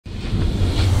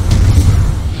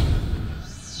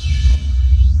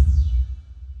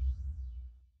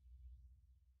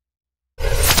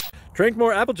Drink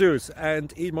more apple juice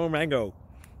and eat more mango.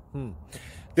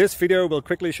 This video will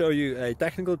quickly show you a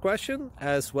technical question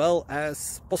as well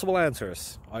as possible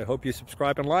answers. I hope you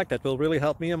subscribe and like, that will really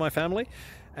help me and my family.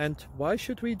 And why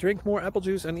should we drink more apple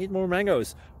juice and eat more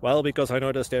mangoes? Well, because I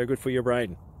noticed they're good for your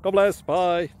brain. God bless,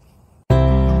 bye!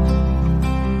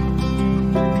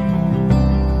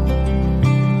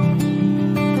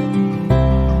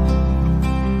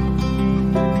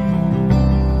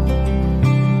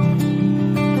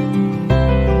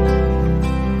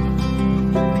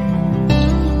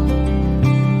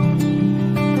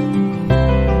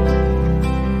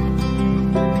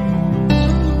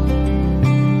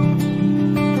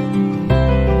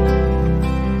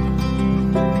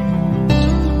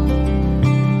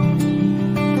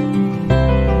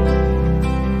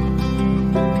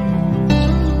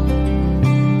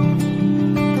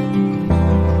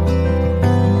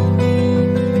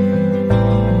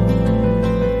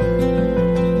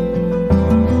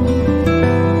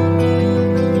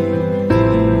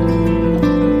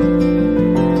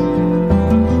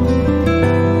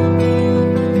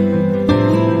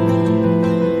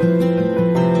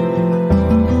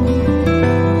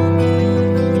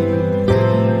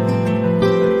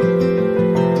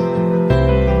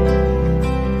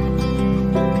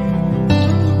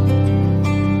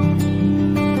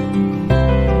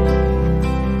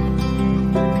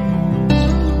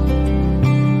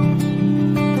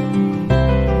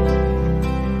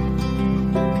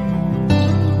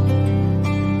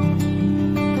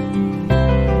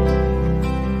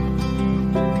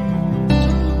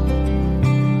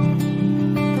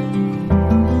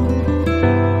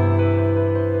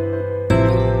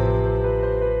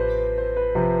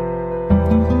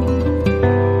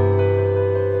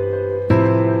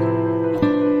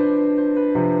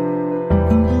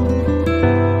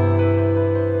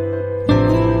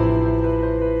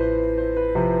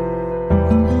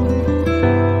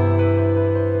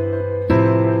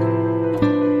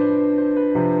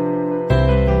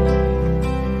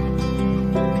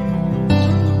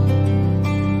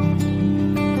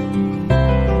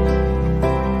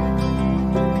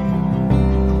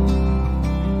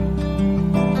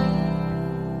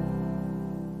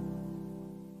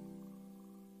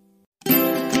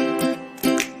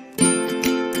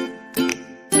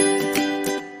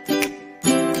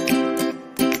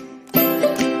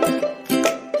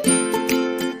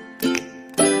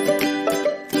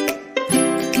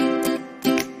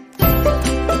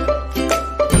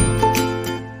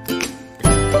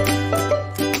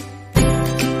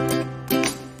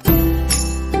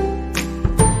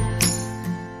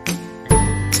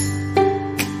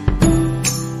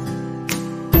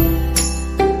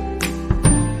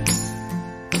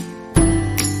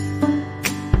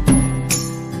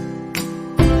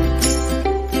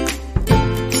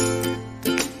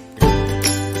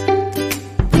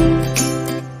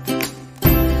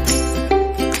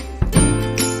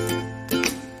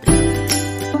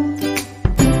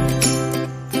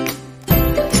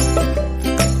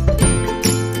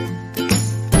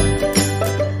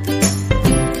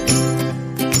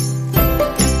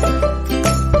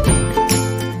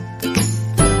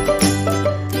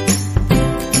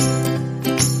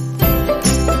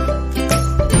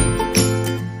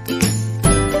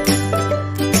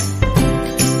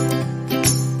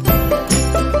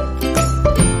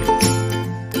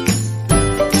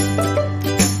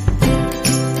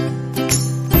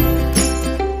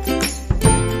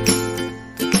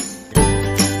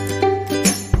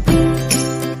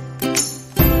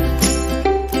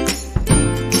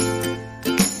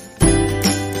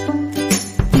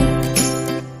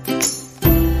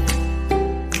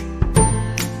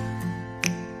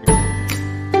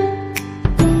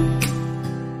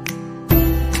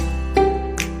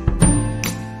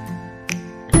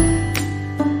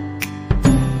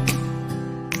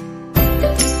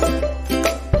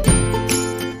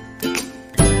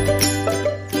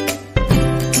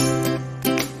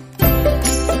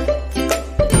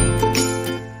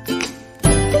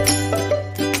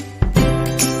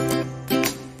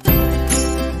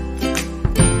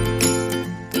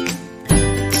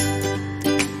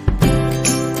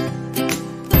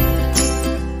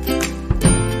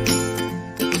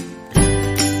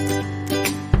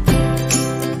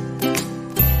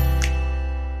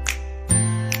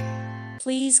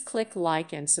 Please click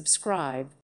like and subscribe.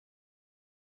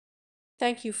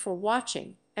 Thank you for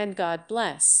watching, and God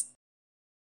bless.